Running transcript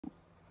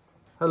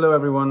Hello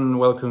everyone,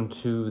 welcome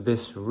to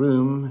this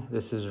room.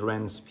 This is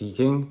Ren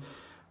speaking.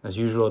 As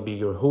usual, I'll be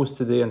your host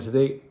today, and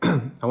today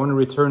I want to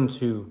return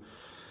to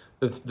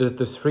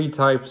the three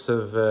types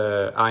of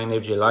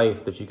INFJ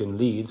life that you can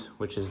lead,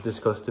 which is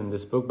discussed in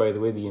this book, by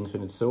the way, The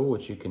Infinite Soul,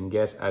 which you can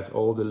get at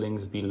all the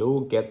links below.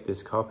 Get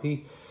this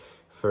copy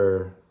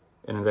for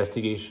an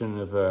investigation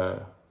of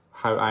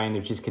how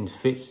INFJs can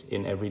fit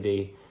in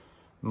everyday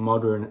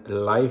modern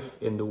life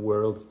in the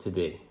world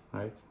today,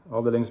 right?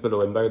 All the links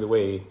below. And by the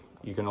way,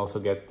 you can also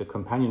get the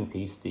companion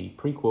piece, the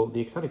prequel, The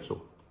Ecstatic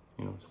Soul.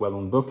 You know, it's a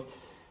well-known book,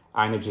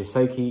 INFJ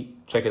Psyche.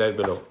 Check it out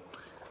below.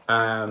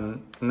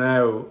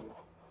 Now,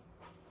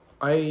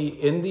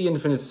 in The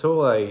Infinite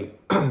Soul,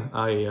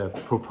 I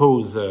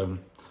propose a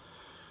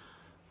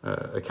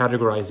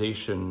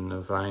categorization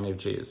of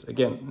INFJs.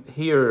 Again,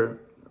 here,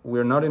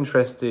 we're not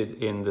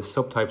interested in the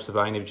subtypes of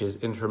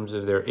INFJs in terms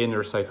of their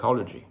inner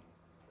psychology,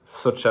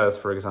 such as,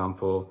 for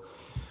example,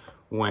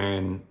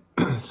 when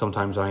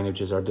sometimes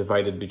INFJs are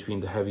divided between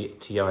the heavy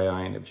TI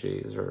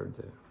INFJs or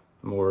the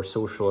more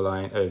social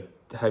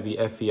heavy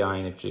FE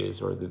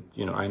INFJs, or the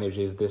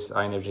INFJs this,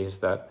 INFJs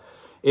that.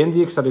 In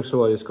the Ecstatic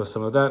Soul, I discuss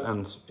some of that,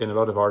 and in a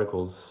lot of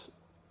articles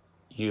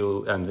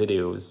and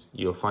videos,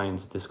 you'll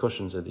find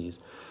discussions of these.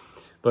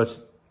 But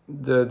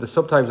the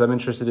subtypes I'm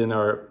interested in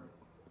are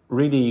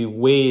really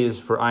ways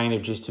for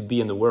INFJs to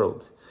be in the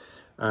world.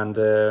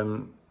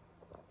 And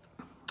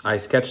I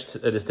sketched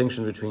a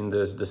distinction between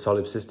the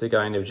solipsistic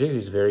INFJ,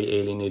 who's very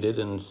alienated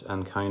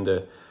and kind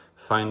of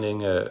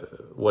finding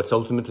what's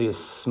ultimately a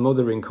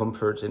smothering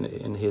comfort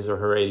in his or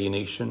her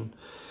alienation.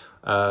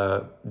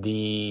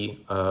 The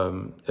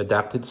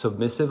adapted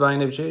submissive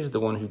INFJ, the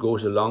one who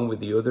goes along with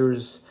the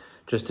others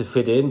just to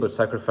fit in, but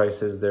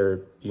sacrifices their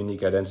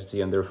unique identity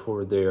and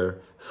therefore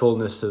their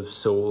fullness of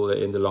soul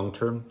in the long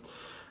term.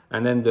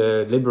 And then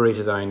the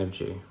liberated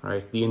INFJ,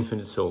 right? The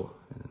Infinite Soul,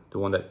 the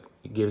one that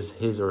gives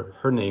his or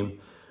her name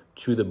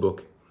to the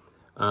book.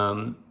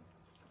 And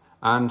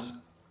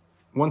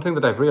one thing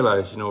that I've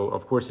realized,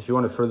 of course, if you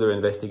want a further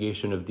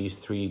investigation of these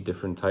three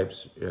different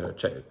types,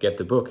 get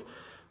the book.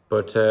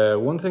 But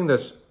one thing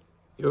that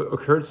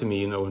occurred to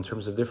me, in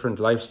terms of different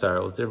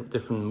lifestyles,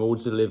 different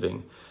modes of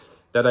living,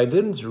 that I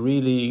didn't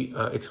really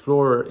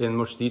explore in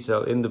much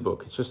detail in the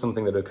book, it's just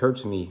something that occurred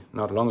to me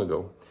not long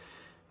ago,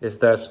 is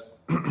that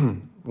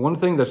one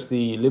thing that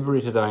the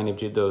liberated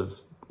INFJ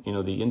does,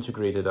 the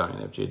integrated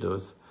INFJ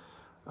does,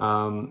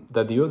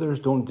 that the others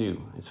don't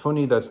do. It's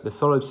funny that the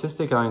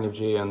solipsistic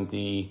INFJ and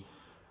the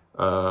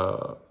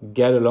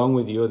get along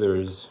with the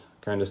others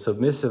kind of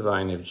submissive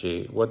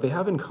INFJ, what they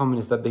have in common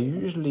is that they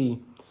usually,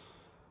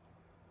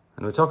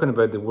 and we're talking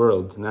about the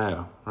world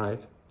now,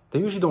 right? They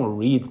usually don't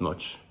read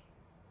much.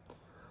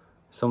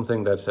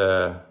 Something that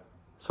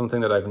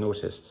I've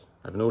noticed.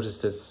 I've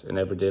noticed it in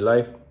everyday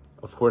life.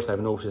 Of course, I've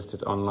noticed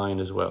it online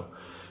as well.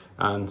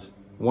 And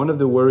one of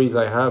the worries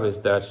I have is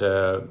that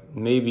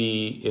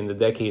maybe in the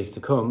decades to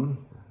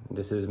come,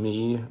 this is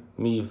me,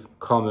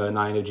 comma, an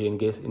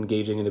INFJ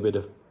engaging in a bit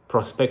of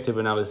prospective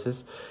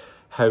analysis,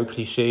 how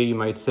cliche you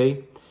might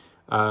say.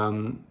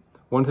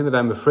 One thing that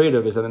I'm afraid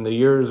of is that in the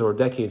years or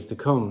decades to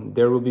come,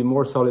 there will be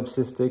more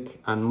solipsistic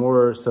and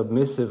more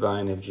submissive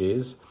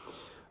INFJs,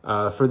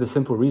 for the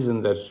simple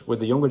reason that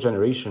with the younger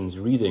generations,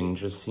 reading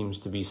just seems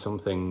to be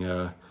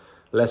something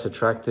less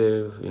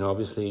attractive.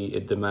 Obviously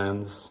it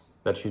demands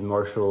that you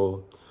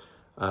marshal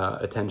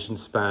attention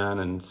span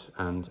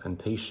and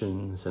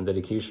patience and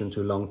dedication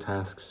to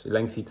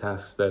lengthy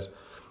tasks that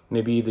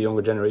maybe the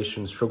younger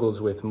generation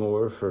struggles with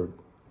more for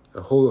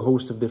a whole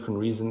host of different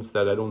reasons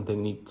that I don't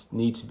think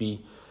need to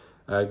be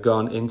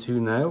gone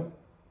into now.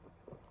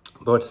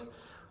 But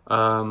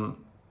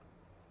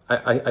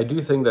I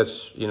do think that,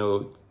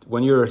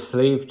 when you're a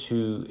slave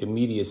to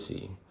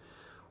immediacy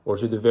or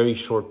to the very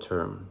short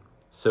term,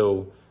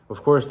 so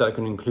of course that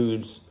can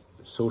include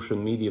social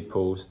media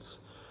posts,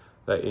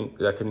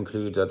 that can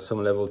include at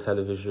some level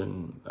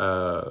television,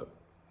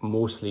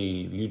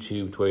 mostly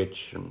YouTube,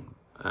 Twitch, and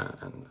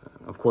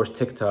of course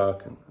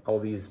TikTok, and all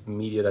these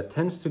media that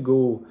tends to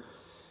go,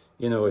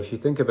 if you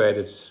think about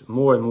it,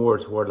 more and more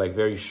toward like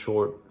very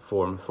short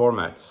form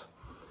formats.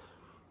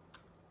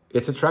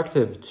 It's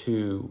attractive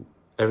to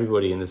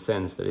everybody in the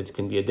sense that it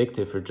can be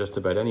addictive for just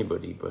about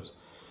anybody, but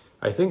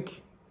I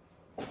think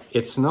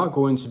it's not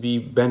going to be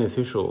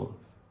beneficial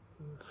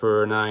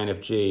for an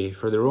INFJ,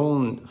 for their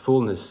own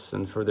fullness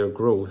and for their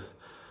growth,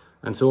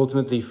 and so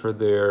ultimately for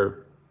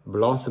their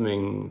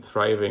blossoming,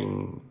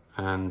 thriving,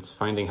 and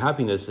finding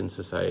happiness in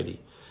society,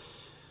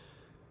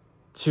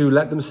 to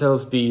let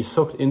themselves be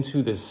sucked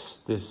into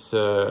this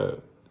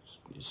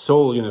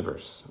soul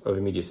universe of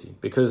immediacy.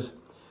 Because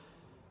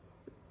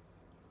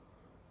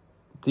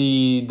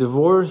the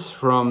divorce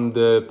from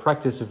the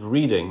practice of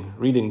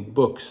reading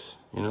books,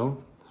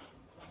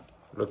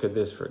 look at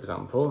this, for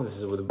example. This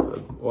is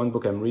one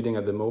book I'm reading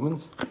at the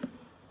moment.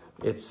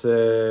 It's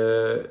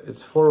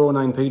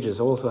 409 pages.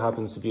 Also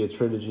happens to be a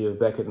trilogy of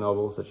Beckett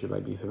novels that you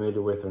might be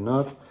familiar with or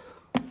not.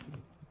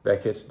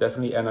 Beckett,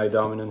 definitely NI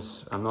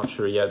dominance. I'm not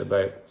sure yet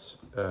about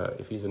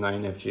if he's an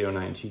INFJ or an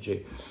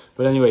INTJ.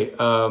 But anyway,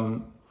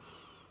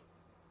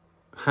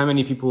 how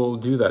many people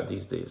do that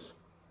these days,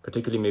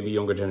 particularly maybe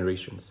younger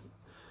generations?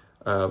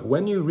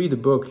 When you read a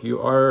book, you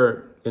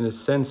are, in a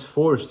sense,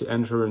 forced to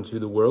enter into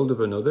the world of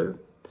another,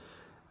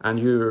 and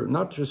you're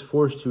not just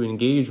forced to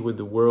engage with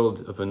the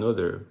world of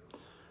another.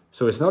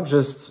 So it's not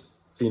just,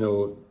 you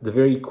know, the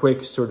very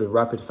quick sort of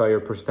rapid fire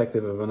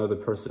perspective of another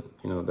person,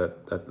 you know,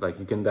 that like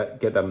you can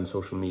get that on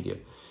social media.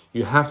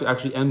 You have to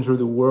actually enter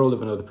the world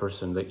of another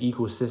person, the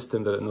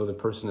ecosystem that another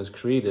person has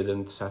created,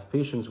 and have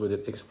patience with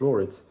it,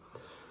 explore it.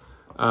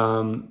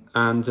 And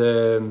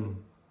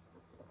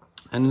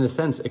in a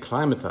sense,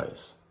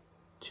 acclimatize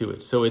to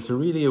it. So it's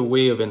really a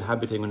way of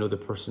inhabiting another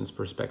person's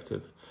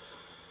perspective,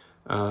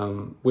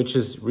 which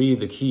is really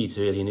the key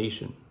to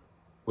alienation,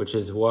 which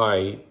is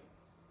why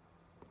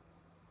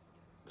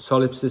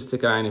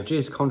solipsistic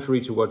INFJs,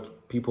 contrary to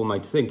what people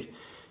might think,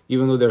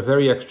 even though they're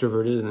very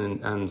extroverted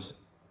and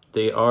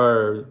they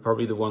are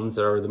probably the ones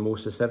that are the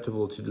most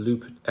susceptible to the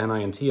loop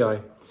NI and TI,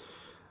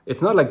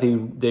 it's not like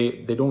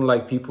they don't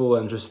like people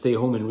and just stay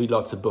home and read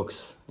lots of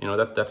books. You know,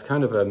 that's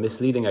kind of a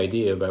misleading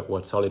idea about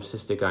what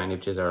solipsistic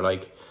INFJs are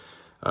like.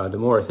 The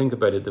more I think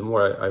about it, the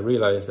more I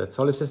realize that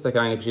solipsistic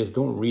INFJs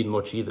don't read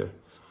much either.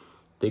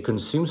 They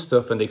consume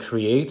stuff and they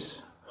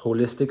create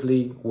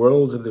holistically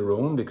worlds of their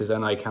own, because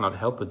NI cannot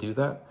help but do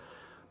that.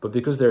 But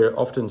because they're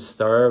often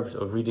starved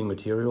of reading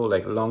material,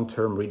 like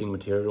long-term reading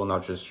material,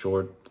 not just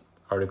short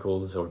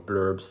articles or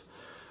blurbs,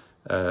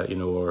 you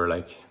know, or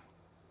like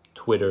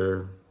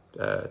Twitter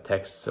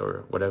texts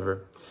or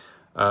whatever,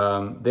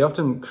 they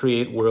often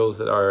create worlds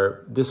that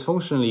are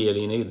dysfunctionally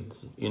alienated,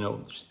 you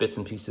know, just bits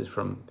and pieces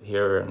from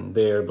here and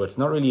there, but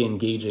not really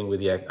engaging with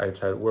the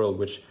outside world,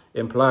 which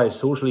implies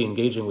socially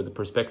engaging with the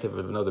perspective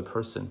of another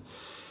person.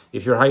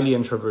 If you're highly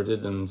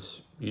introverted and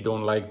you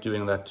don't like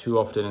doing that too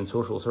often in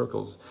social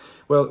circles,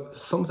 well,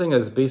 something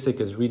as basic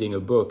as reading a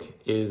book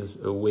is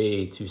a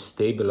way to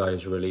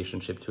stabilize your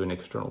relationship to an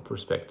external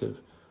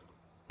perspective,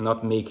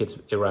 not make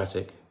it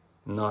erratic,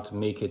 not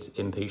make it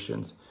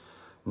impatient,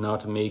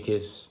 not make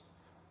it,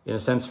 in a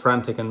sense,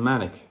 frantic and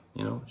manic.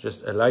 You know,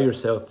 just allow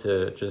yourself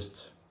to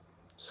just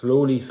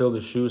slowly fill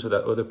the shoes of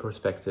that other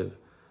perspective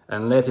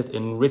and let it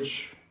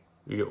enrich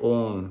your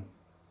own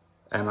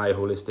NI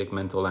holistic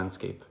mental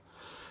landscape.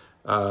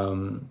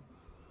 And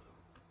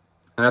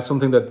that's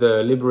something that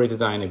the liberated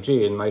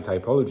INFJ in my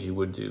typology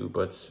would do,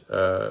 but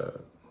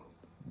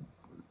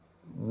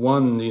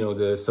one, you know,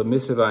 the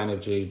submissive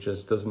INFJ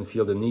just doesn't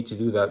feel the need to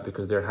do that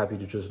because they're happy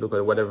to just look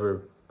at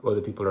whatever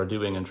other people are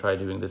doing and try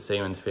doing the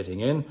same and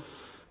fitting in.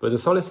 But the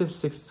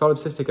solipsistic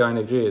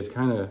INFJ is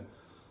kind of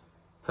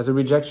has a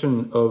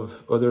rejection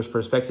of others'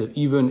 perspective,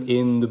 even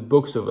in the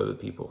books of other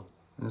people.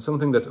 And it's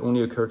something that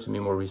only occurred to me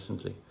more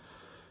recently.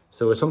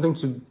 So it's something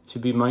to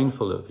be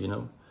mindful of, you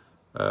know.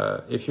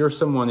 If you're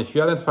someone, if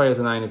you identify as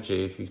an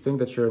INFJ, if you think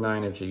that you're an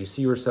INFJ, you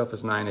see yourself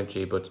as an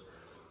INFJ, but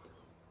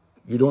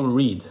you don't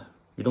read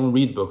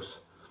books,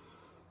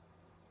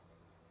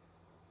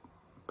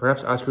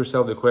 perhaps ask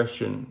yourself the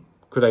question,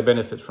 could I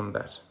benefit from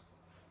that?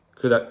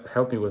 Could that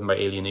help me with my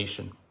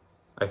alienation?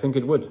 I think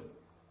it would.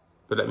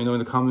 But let me know in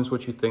the comments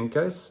what you think,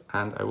 guys,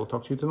 and I will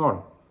talk to you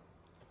tomorrow.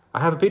 I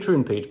have a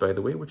Patreon page, by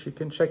the way, which you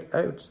can check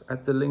out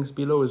at the links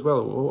below as well.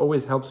 It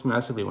always helps me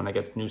massively when I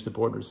get new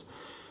supporters.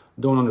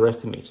 Don't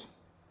underestimate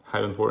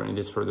how important it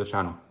is for the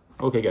channel.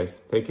 Okay, guys,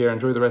 take care.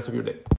 Enjoy the rest of your day.